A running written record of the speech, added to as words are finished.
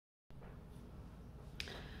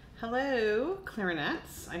Hello,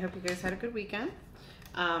 clarinets. I hope you guys had a good weekend.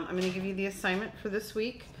 I'm going to give you the assignment for this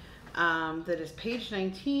week that is page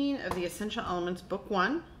 19 of the Essential Elements Book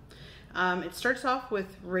 1. It starts off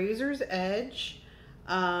with Razor's Edge,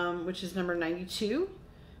 which is number 92.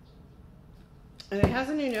 And it has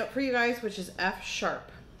a new note for you guys, which is F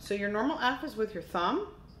sharp. So your normal F is with your thumb.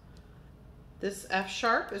 This F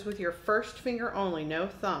sharp is with your first finger only, no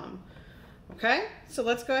thumb. Okay, so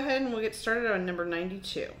let's go ahead and we'll get started on number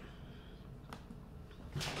 92.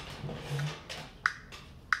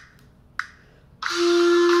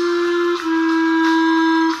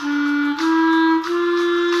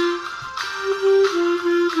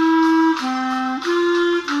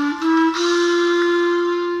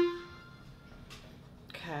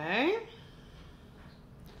 Okay,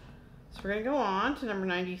 so we're going to go on to number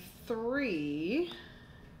 93.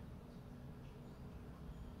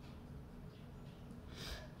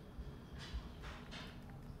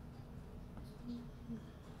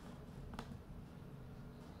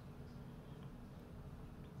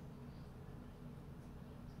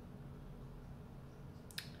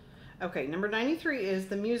 Okay, number 93 is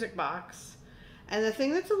the music box. And the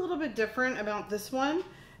thing that's a little bit different about this one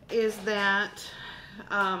is that,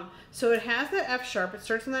 so it has that F sharp, it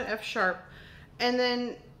starts in that F sharp, and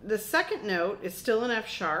then the second note is still an F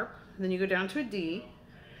sharp, and then you go down to a D.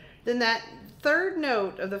 Then that third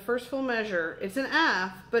note of the first full measure, it's an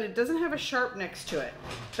F, but it doesn't have a sharp next to it.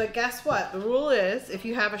 But guess what? The rule is, if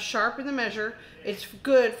you have a sharp in the measure, it's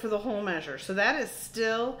good for the whole measure. So that is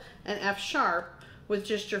still an F sharp with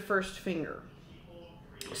just your first finger.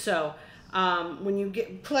 So when you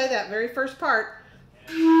play that very first part,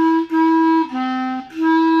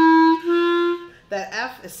 that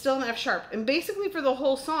F is still an F sharp. And basically for the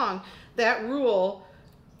whole song, that rule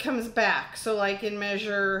comes back. So like in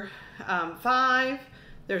measure 5,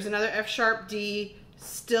 there's another F sharp D,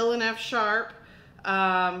 still an F sharp.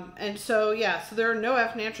 And so yeah, so there are no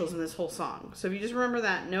F naturals in this whole song. So if you just remember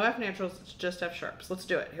that, no F naturals, it's just F sharps. Let's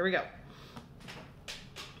do it. Here we go.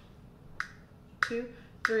 2,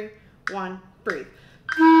 3, 1, breathe.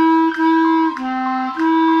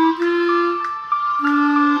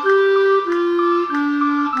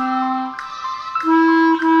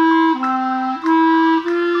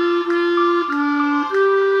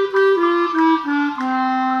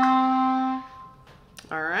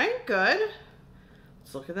 All right, good.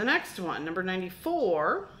 Let's look at the next one, number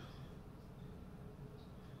 94.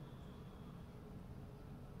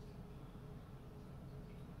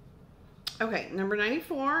 Okay, number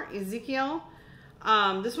 94, Ezekiel.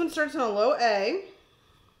 This one starts on a low A.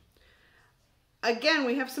 Again,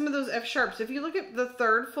 we have some of those F sharps. If you look at the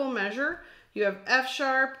third full measure, you have F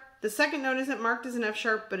sharp. The second note isn't marked as an F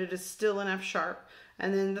sharp, but it is still an F sharp.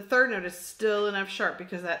 And then the third note is still an F sharp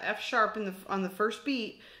because that F sharp on the first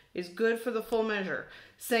beat is good for the full measure.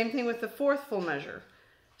 Same thing with the fourth full measure.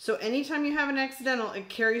 So anytime you have an accidental, it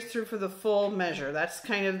carries through for the full measure. That's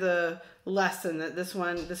kind of the lesson that this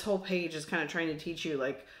whole page is kind of trying to teach you.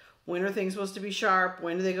 Like, when are things supposed to be sharp?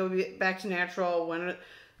 When do they go back to natural?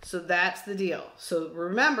 So that's the deal. So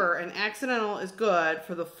remember, an accidental is good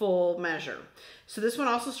for the full measure. So this one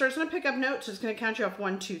also starts on a pickup note. So it's going to count you off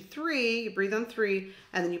 1, 2, 3. You breathe on 3,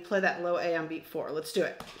 and then you play that low A on beat 4. Let's do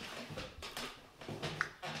it.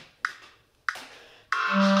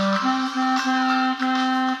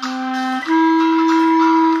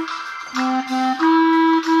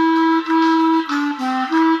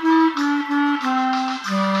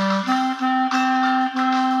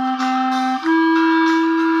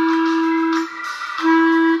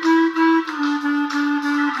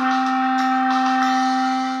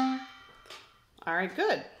 All right,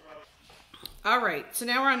 good. All right, so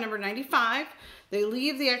now we're on number 95. They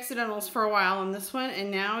leave the accidentals for a while on this one,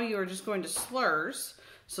 and now you are just going to slurs.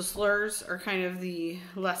 So slurs are kind of the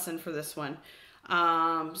lesson for this one.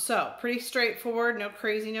 So pretty straightforward, no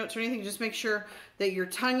crazy notes or anything. Just make sure that you're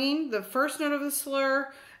tonguing the first note of the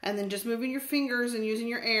slur and then just moving your fingers and using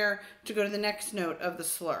your air to go to the next note of the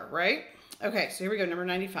slur, right? Okay, so here we go, number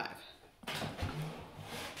 95.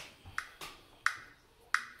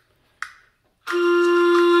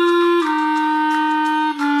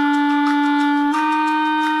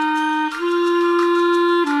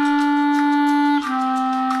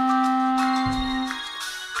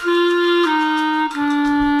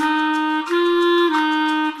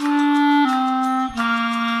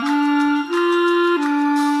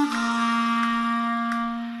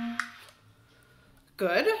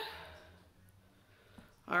 Good.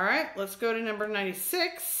 All right, let's go to number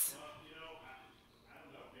 96.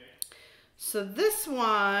 So this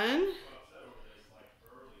one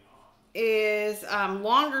is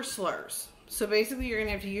longer slurs. So basically you're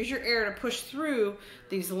gonna have to use your air to push through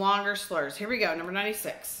these longer slurs. Here we go, number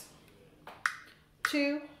 96.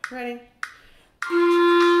 2, ready.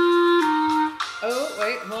 Oh,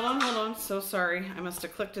 wait, hold on. So sorry. I must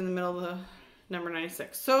have clicked in the middle of the number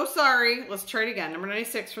 96. So sorry. Let's try it again. Number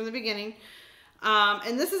 96 from the beginning.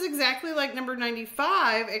 And this is exactly like number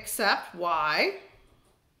 95, except why?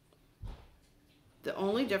 The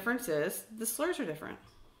only difference is the slurs are different.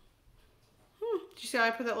 Did you see how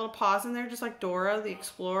I put that little pause in there? Just like Dora the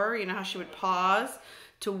Explorer. You know how she would pause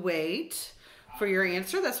to wait for your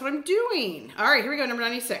answer? That's what I'm doing. All right, here we go. Number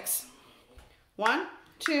 96. 1,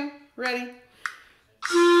 2, ready.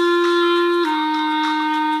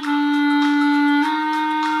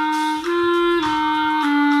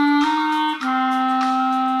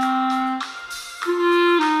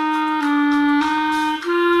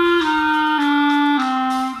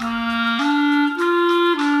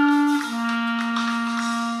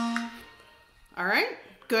 All right,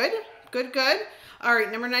 good. All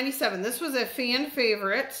right, number 97. This was a fan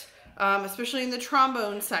favorite, especially in the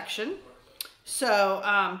trombone section. So,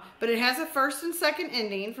 but it has a first and second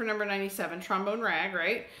ending for number 97, trombone rag,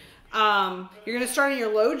 right? You're going to start on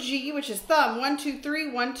your low G, which is thumb, 1, 2,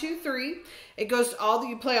 3, 1, 2, 3. It goes to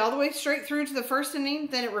you play all the way straight through to the first ending,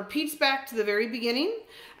 then it repeats back to the very beginning.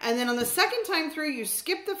 And then on the second time through, you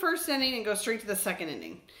skip the first ending and go straight to the second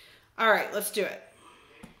ending. All right, let's do it.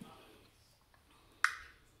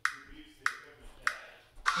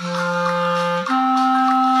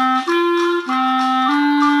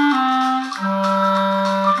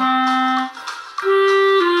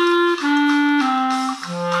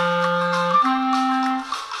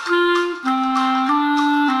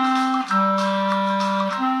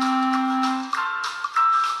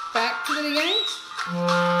 Back to the beginning.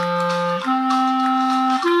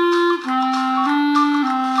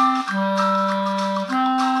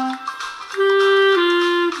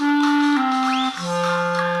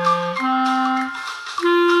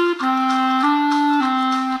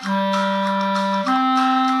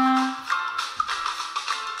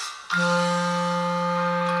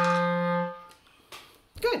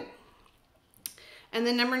 Good. And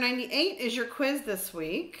then number 98 is your quiz this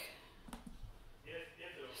week.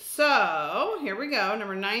 So, here we go,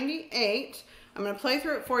 number 98. I'm going to play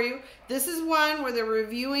through it for you. This is one where they're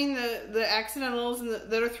reviewing the accidentals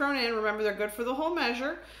that are thrown in. Remember, they're good for the whole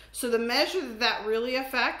measure. So the measure that really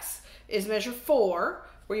affects is measure 4,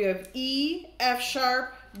 where you have E, F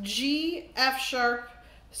sharp, G, F sharp.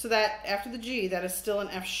 So that after the G, that is still an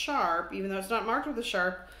F sharp, even though it's not marked with a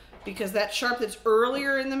sharp, because that sharp that's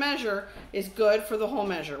earlier in the measure is good for the whole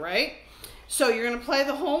measure, right? So you're going to play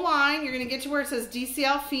the whole line. You're going to get to where it says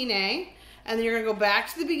DCL fine, and then you're going to go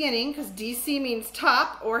back to the beginning, because DC means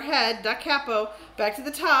top or head, da capo, back to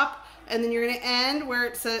the top, and then you're going to end where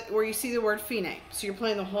it says, where you see the word fine. So you're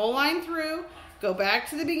playing the whole line through, go back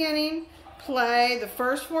to the beginning, play the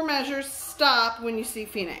first 4 measures, stop when you see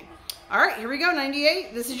fine. All right, here we go,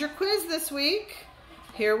 98. This is your quiz this week.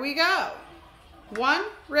 Here we go. 1,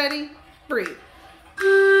 ready, breathe.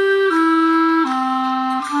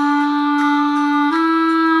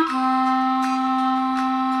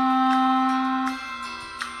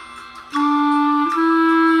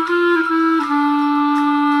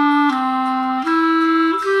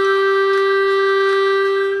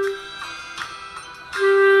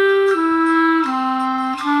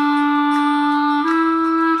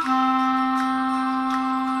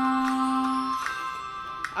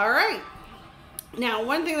 All right. Now,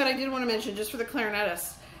 one thing that I did want to mention, just for the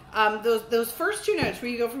clarinetists, those first 2 notes where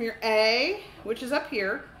you go from your A, which is up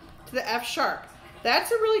here, to the F sharp,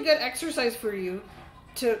 that's a really good exercise for you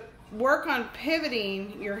to work on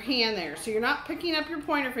pivoting your hand there. So you're not picking up your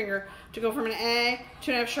pointer finger to go from an A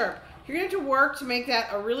to an F sharp. You're going to have to work to make that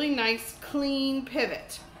a really nice, clean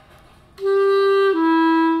pivot.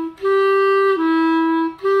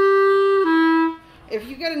 If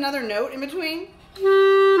you get another note in between,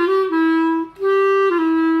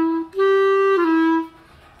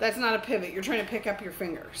 that's not a pivot. You're trying to pick up your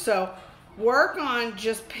finger. So work on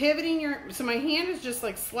just pivoting so my hand is just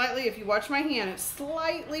like slightly, if you watch my hand, it's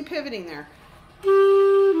slightly pivoting there.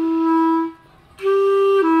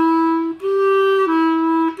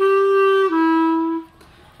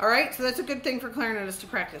 All right, so that's a good thing for clarinetists to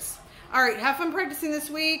practice. All right, have fun practicing this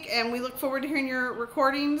week, and we look forward to hearing your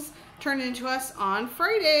recordings turned into us on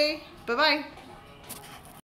Friday. Bye-bye.